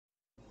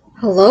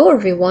Hello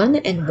everyone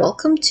and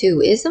welcome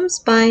to Isms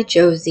by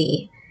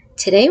Josie.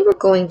 Today we're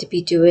going to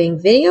be doing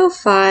video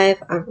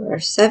 5 of our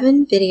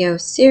 7 video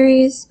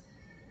series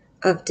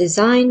of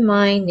Design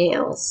My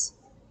Nails.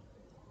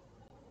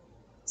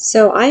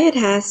 So I had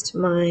asked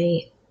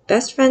my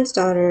best friend's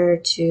daughter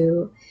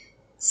to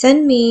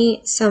send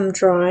me some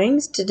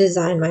drawings to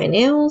design my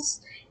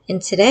nails,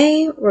 and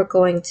today we're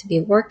going to be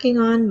working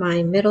on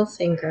my middle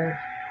finger.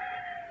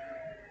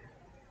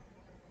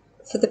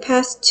 For the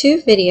past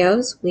 2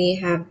 videos we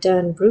have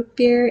done root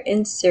beer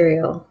and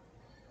cereal.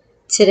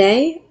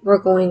 Today we're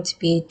going to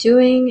be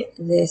doing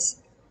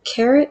this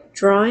carrot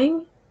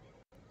drawing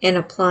and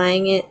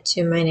applying it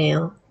to my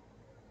nail.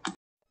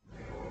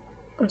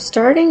 I'm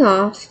starting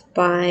off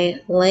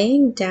by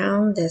laying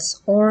down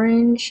this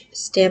orange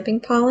stamping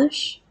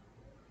polish,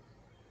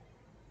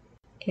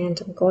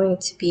 and I'm going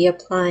to be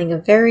applying a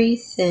very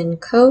thin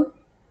coat.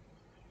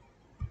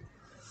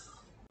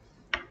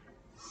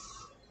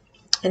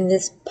 And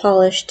this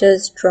polish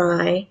does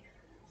dry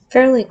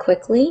fairly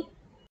quickly.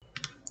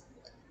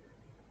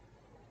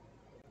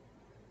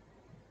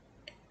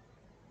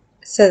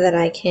 So that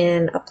I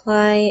can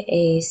apply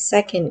a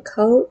second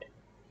coat.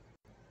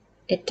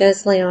 It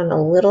does lay on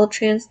a little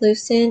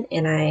translucent,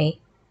 and I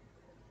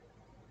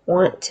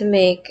want to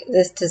make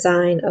this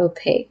design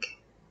opaque.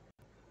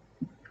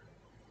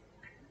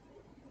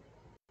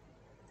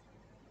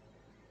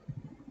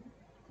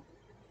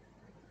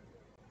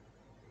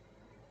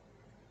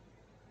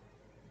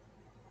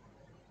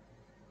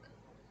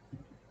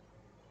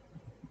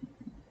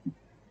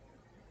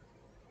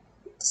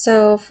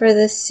 So for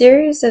this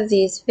series of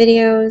these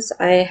videos,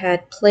 I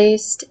had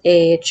placed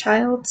a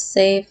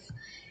child-safe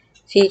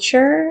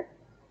feature,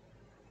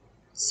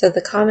 so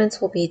the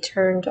comments will be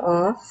turned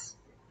off.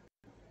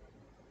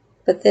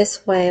 But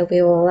this way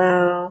we will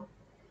allow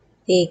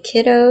the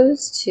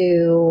kiddos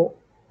to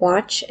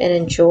watch and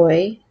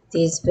enjoy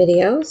these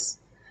videos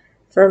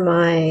for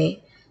my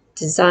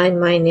Design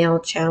My Nail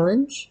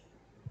challenge.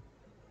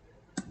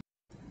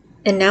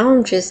 And now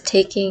I'm just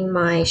taking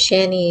my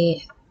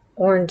Shany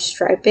orange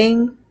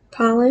striping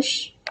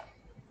polish,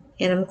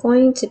 and I'm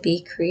going to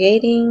be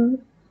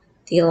creating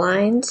the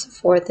lines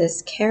for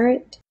this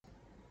carrot.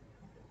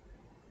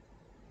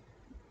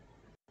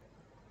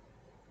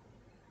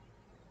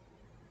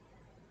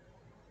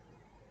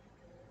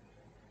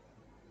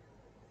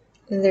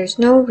 And there's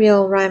no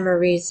real rhyme or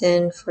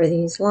reason for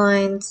these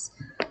lines.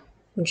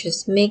 I'm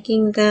just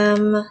making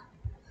them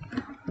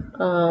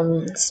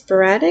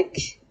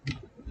sporadic.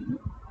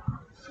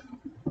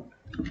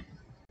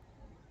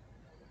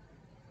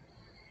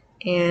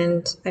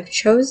 And I've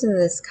chosen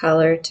this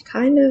color to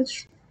kind of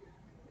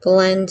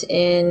blend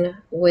in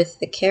with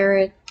the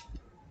carrot.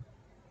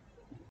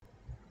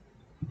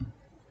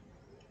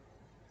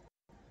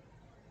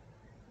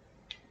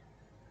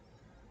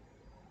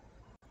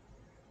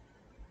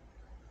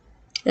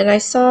 And I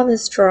saw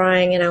this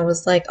drawing and I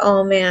was like,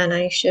 oh man,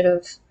 I should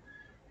have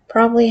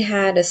probably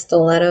had a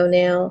stiletto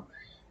nail,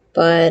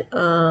 but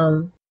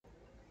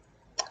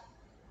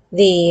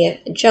the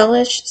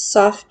Gelish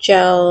soft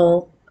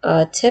gel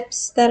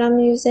tips that I'm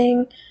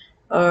using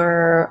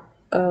are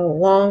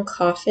long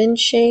coffin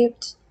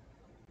shaped,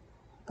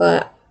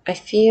 but I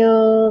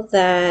feel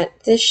that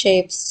this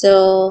shape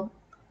still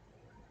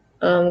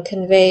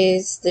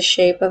conveys the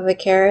shape of a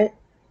carrot.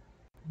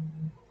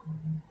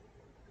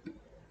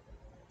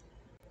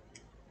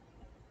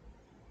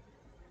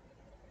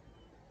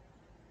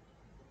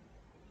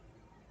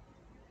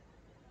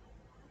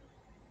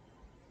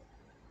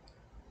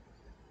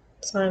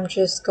 So I'm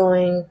just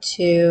going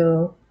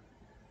to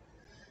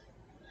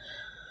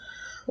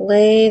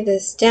lay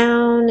this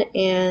down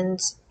and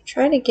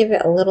try to give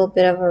it a little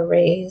bit of a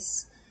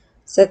raise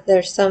so that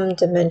there's some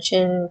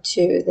dimension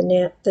to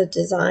the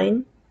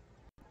design.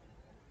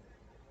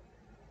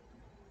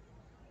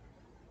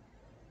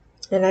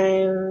 And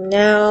I'm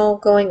now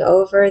going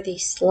over the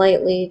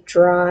slightly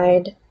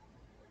dried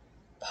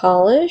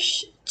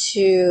polish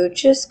to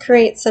just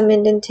create some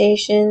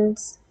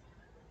indentations.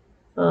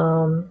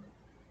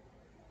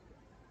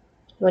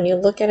 When you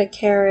look at a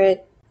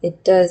carrot,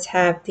 it does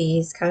have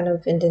these kind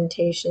of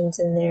indentations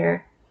in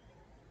there.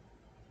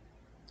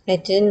 I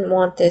didn't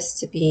want this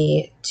to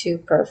be too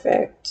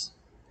perfect.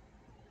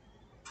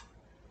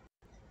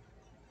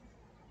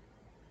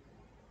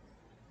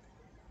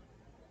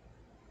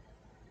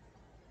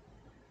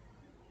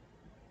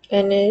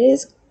 And it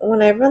is,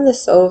 when I run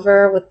this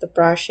over with the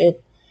brush,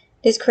 it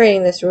is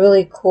creating this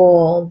really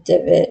cool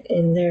divot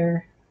in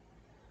there.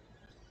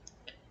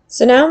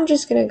 So now I'm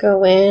just going to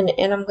go in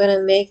and I'm going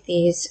to make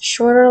these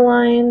shorter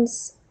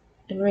lines.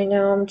 And right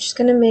now I'm just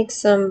going to make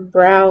some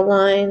brow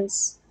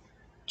lines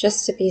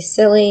just to be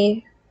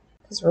silly,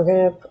 because we're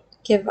going to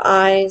give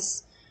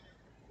eyes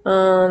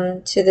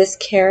to this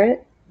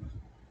carrot.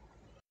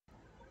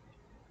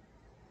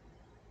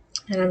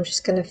 And I'm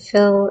just going to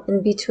fill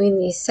in between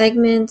these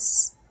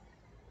segments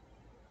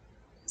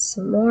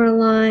some more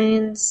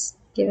lines,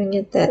 giving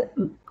it that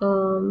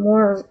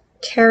more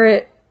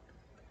carrot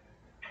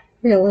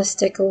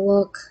realistic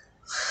look.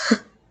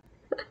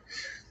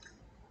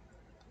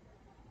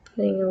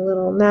 Putting a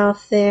little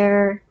mouth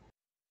there.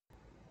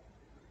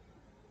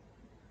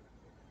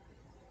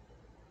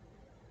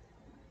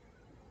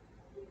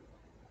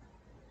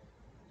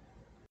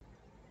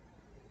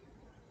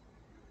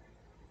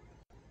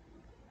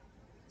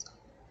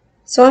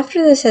 So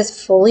after this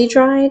has fully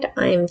dried,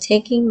 I'm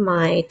taking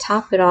my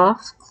Top It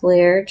Off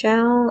clear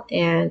gel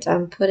and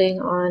I'm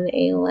putting on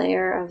a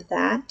layer of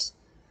that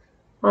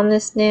on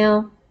this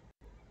nail.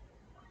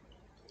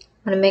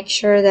 I want to make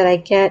sure that I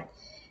get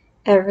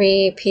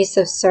every piece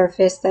of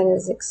surface that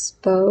is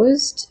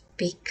exposed,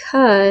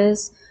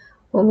 because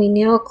when we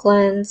nail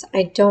cleanse,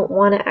 I don't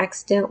want to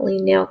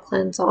accidentally nail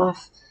cleanse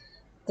off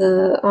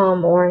the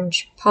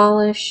orange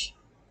polish.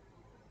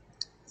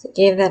 So I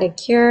gave that a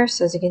cure.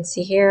 So as you can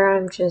see here,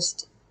 I'm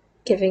just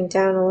giving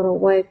down a little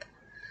wipe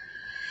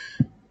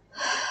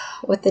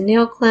with the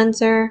nail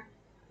cleanser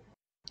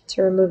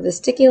to remove the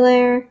sticky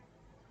layer.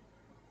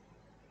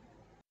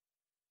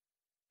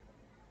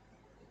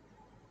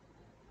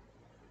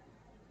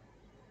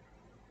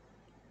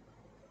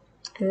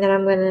 And then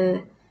I'm going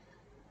to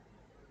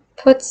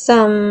put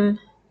some,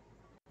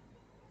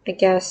 I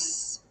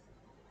guess,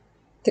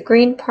 the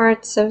green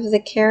parts of the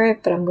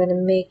carrot, but I'm going to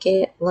make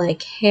it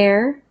like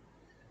hair.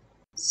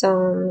 So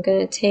I'm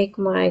going to take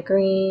my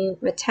green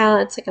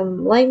metallic, it's like a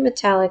light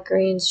metallic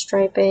green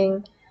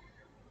striping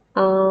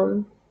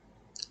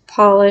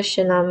polish,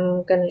 and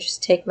I'm going to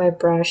just take my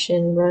brush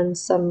and run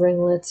some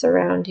ringlets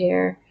around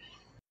here.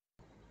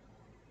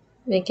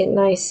 Make it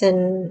nice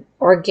and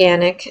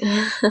organic.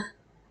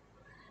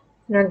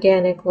 An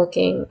organic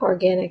looking,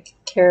 organic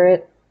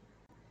carrot.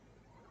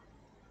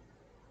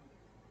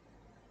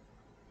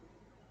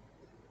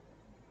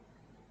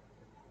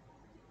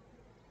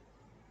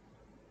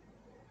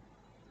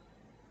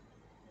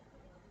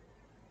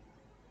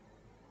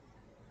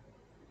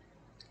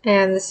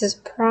 And this is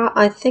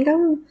I think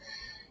I'm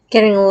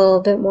getting a little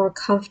bit more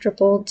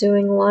comfortable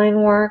doing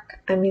line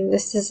work. I mean,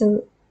 this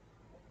isn't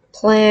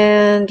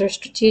planned or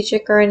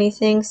strategic or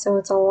anything, so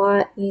it's a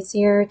lot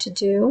easier to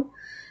do.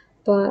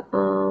 But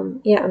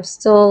yeah, I'm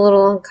still a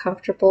little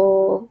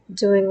uncomfortable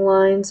doing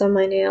lines on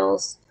my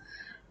nails.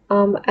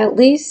 At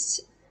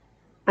least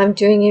I'm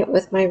doing it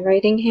with my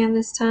writing hand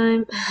this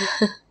time.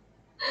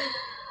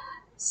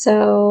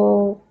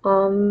 So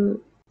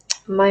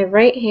my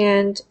right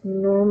hand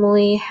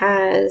normally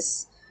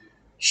has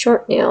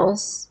short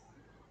nails.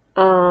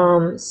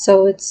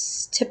 So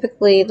it's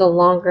typically the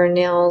longer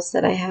nails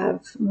that I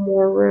have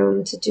more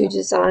room to do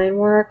design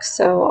work,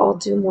 so I'll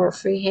do more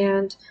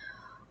freehand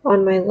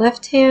on my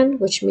left hand,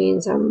 which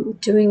means I'm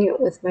doing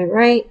it with my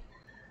right.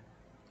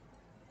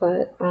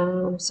 But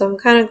so I'm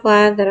kind of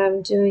glad that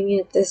I'm doing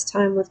it this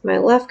time with my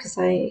left, because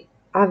I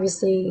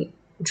obviously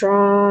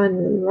draw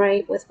and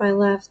write with my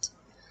left,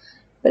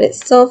 but it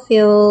still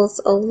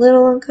feels a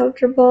little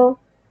uncomfortable.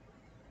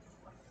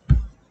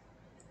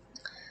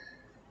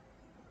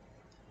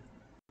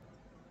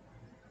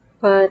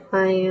 But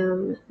I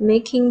am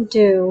making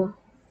do.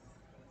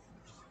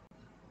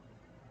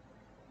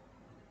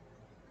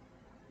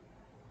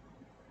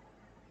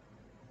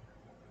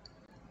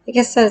 I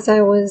guess as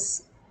I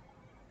was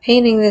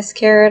painting this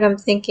carrot, I'm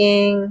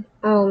thinking,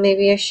 oh,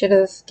 maybe I should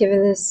have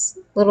given this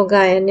little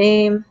guy a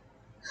name.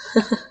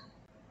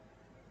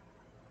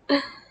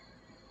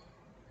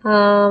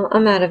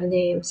 I'm out of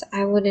names.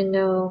 I wouldn't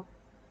know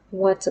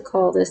what to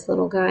call this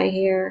little guy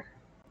here.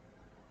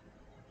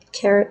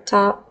 Carrot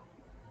Top.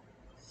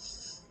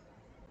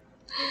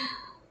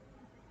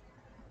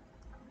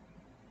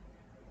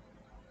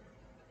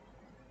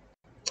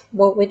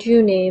 What would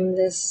you name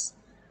this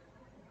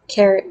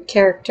carrot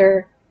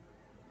character?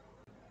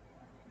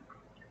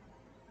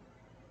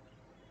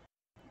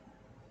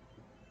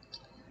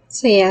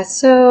 So yeah,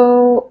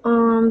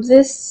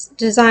 this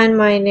Design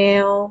My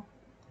Nail,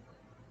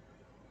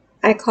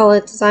 I call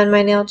it Design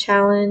My Nail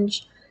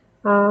Challenge,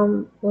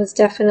 was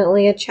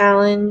definitely a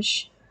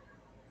challenge,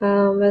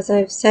 as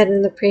I've said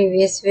in the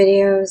previous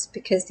videos,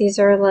 because these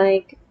are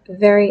like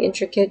very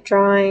intricate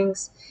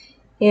drawings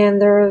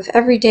and they're of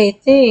everyday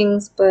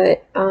things,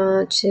 but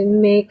to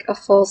make a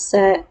full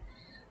set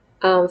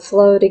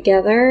flow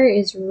together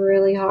is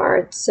really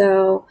hard.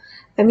 So,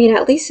 I mean,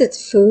 at least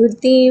it's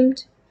food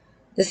themed.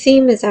 The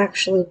theme is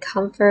actually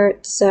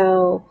comfort,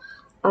 so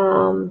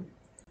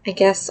I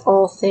guess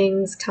all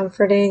things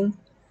comforting.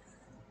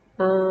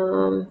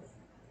 As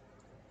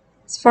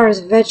far as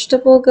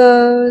vegetable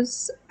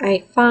goes,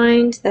 I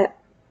find that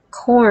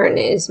corn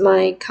is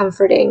my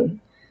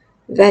comforting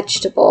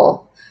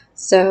vegetable.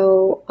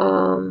 So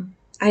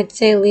I'd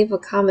say leave a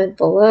comment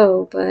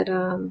below, but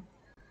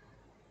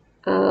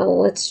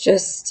let's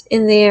just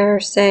in there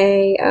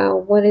say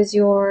what is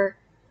your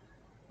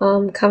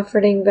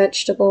comforting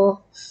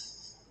vegetable.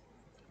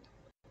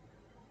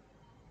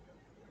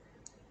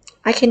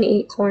 I can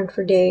eat corn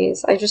for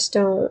days. I just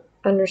don't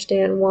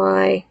understand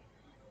why.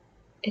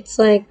 It's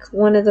like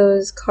one of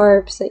those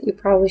carbs that you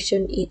probably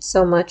shouldn't eat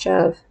so much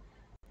of.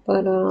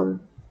 But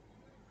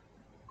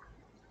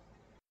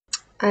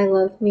I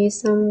love me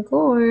some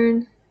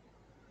corn.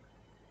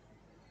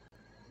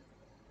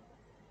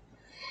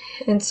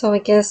 And so I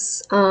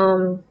guess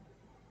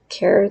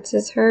carrots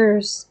as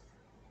hers.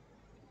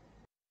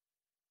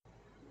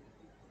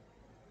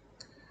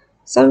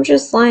 So I'm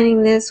just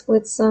lining this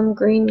with some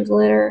green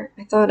glitter.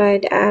 I thought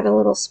I'd add a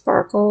little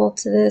sparkle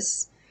to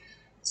this.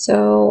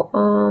 So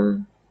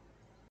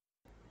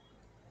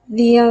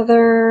the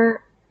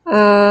other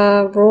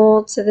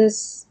rule to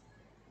this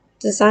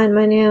Design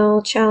My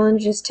Nail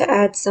challenge is to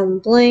add some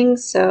bling.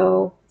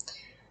 So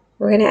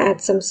we're going to add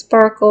some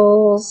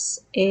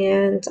sparkles,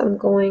 and I'm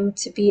going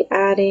to be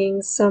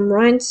adding some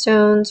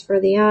rhinestones for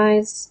the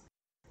eyes.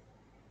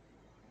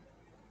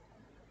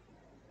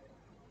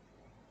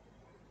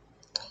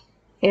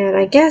 And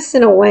I guess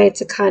in a way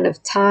to kind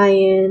of tie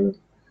in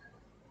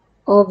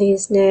all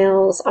these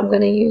nails, I'm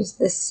going to use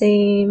the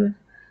same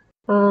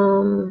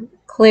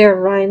clear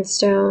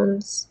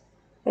rhinestones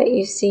that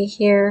you see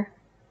here.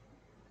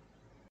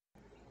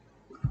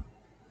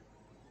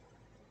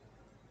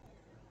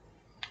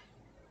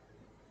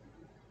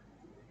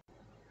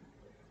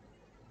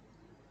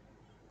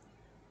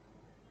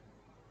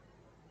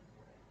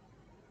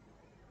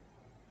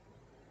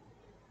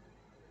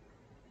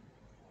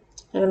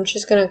 And I'm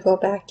just going to go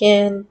back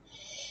in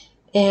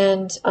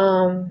and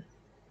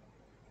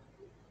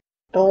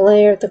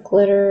layer the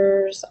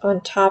glitters on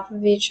top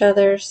of each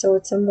other so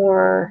it's a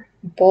more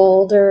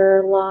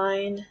bolder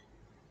line.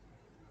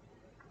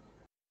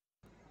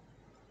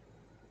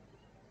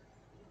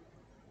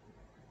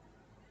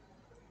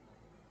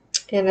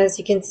 And as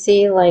you can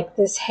see, like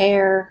this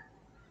hair,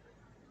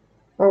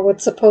 or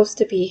what's supposed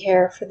to be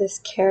hair for this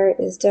carrot,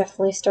 is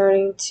definitely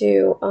starting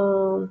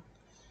to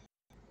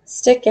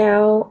stick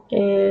out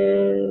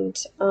and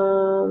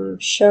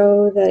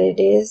show that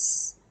it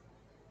is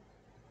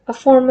a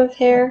form of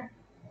hair.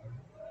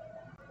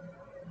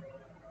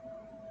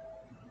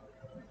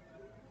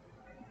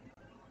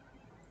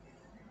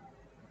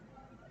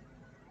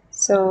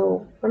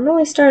 So I'm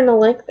really starting to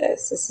like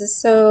this. This is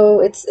so,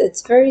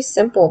 it's very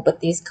simple, but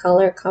these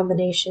color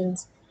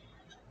combinations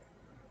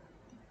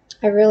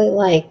I really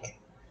like.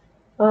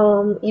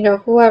 You know,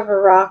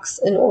 whoever rocks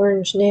an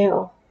orange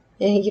nail,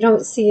 and you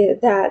don't see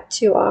that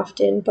too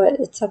often, but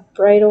it's a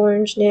bright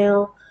orange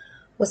nail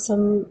with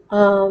some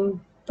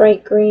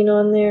bright green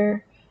on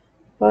there,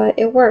 but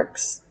it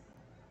works.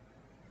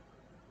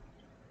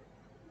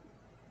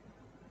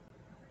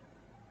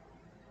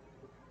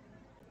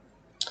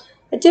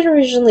 I did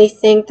originally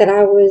think that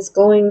I was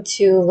going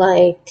to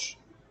like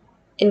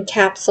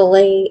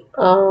encapsulate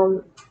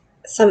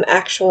some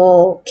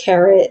actual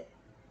carrot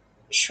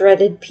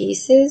shredded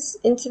pieces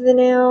into the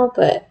nail,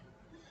 but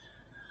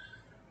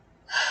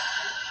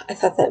I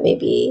thought that may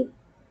be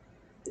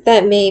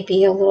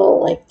a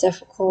little like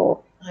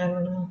difficult. I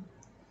don't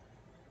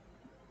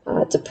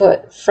know, to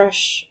put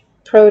fresh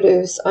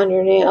produce on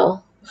your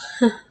nail.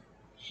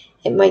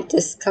 It might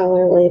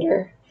discolor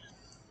later.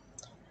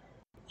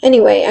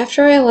 Anyway,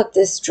 after I let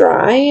this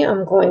dry,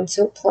 I'm going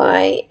to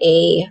apply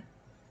a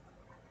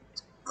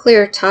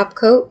clear top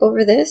coat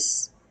over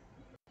this.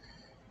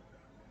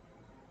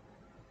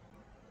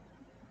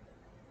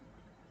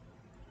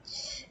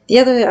 The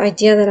other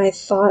idea that I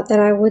thought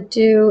that I would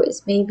do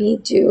is maybe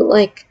do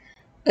like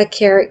a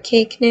carrot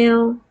cake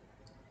nail.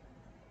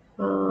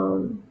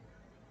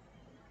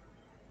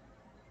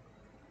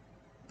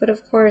 But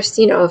of course,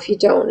 you know, if you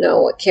don't know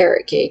what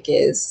carrot cake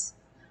is,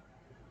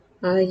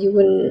 you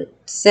wouldn't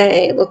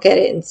say, look at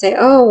it and say,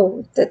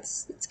 oh,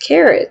 it's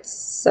carrots.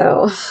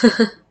 So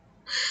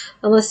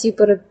unless you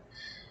put a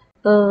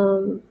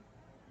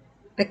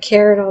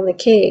carrot on the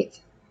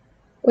cake,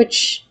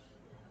 which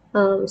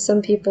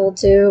some people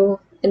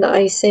do in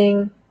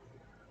icing,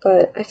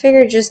 but I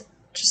figured just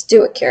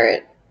do a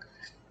carrot.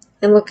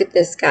 And look at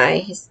this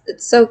guy.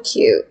 It's so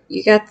cute.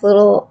 You got the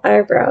little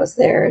eyebrows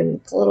there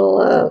and the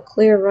little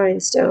clear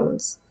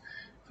rhinestones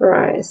for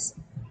eyes.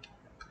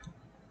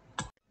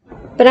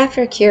 But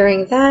after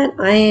curing that,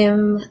 I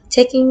am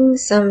taking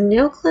some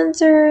nail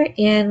cleanser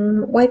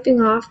and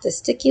wiping off the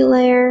sticky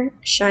layer,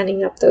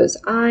 shining up those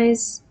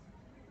eyes.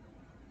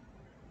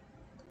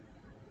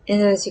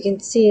 And as you can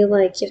see,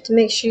 like, you have to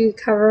make sure you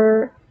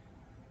cover,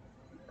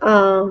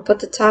 put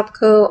the top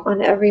coat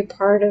on every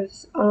part of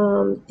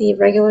the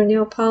regular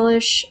nail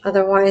polish,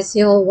 otherwise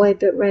you'll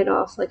wipe it right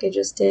off like I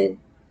just did.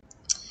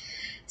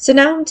 So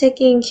now I'm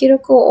taking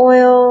cuticle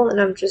oil and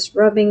I'm just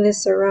rubbing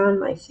this around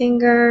my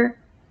finger.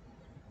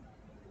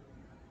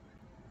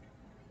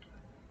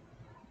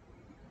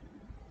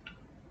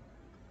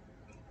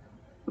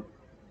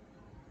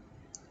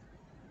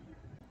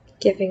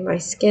 Giving my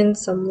skin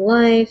some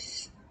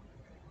life.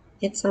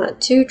 It's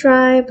not too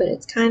dry, but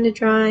it's kind of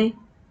dry.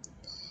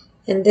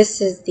 And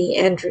this is the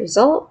end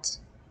result.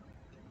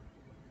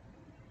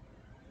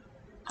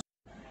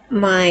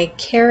 My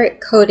carrot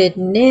coated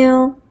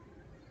nail.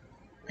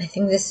 I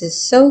think this is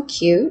so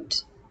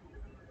cute.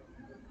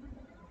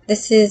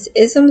 This is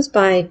Isms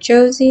by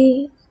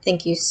Josie.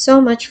 Thank you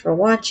so much for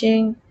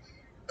watching.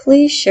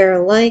 Please share,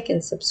 like,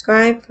 and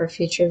subscribe for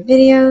future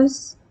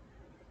videos.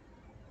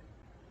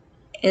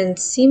 And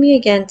see me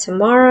again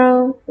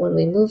tomorrow when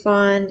we move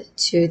on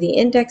to the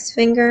index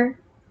finger.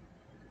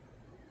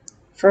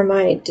 for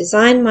my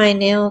Design My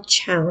Nail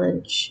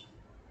challenge.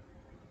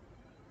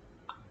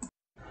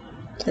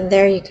 And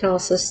there you can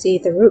also see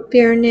the root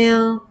beer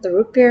nail, the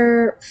root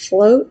beer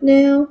float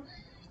nail,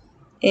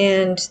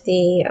 and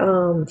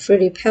the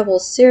Fruity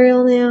Pebbles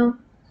cereal nail.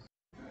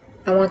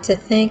 I want to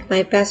thank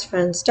my best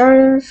friend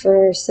Starter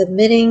for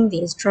submitting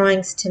these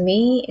drawings to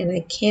me, and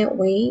I can't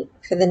wait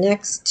for the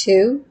next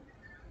two.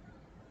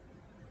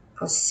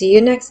 I'll see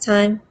you next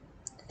time.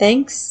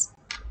 Thanks.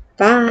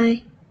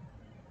 Bye.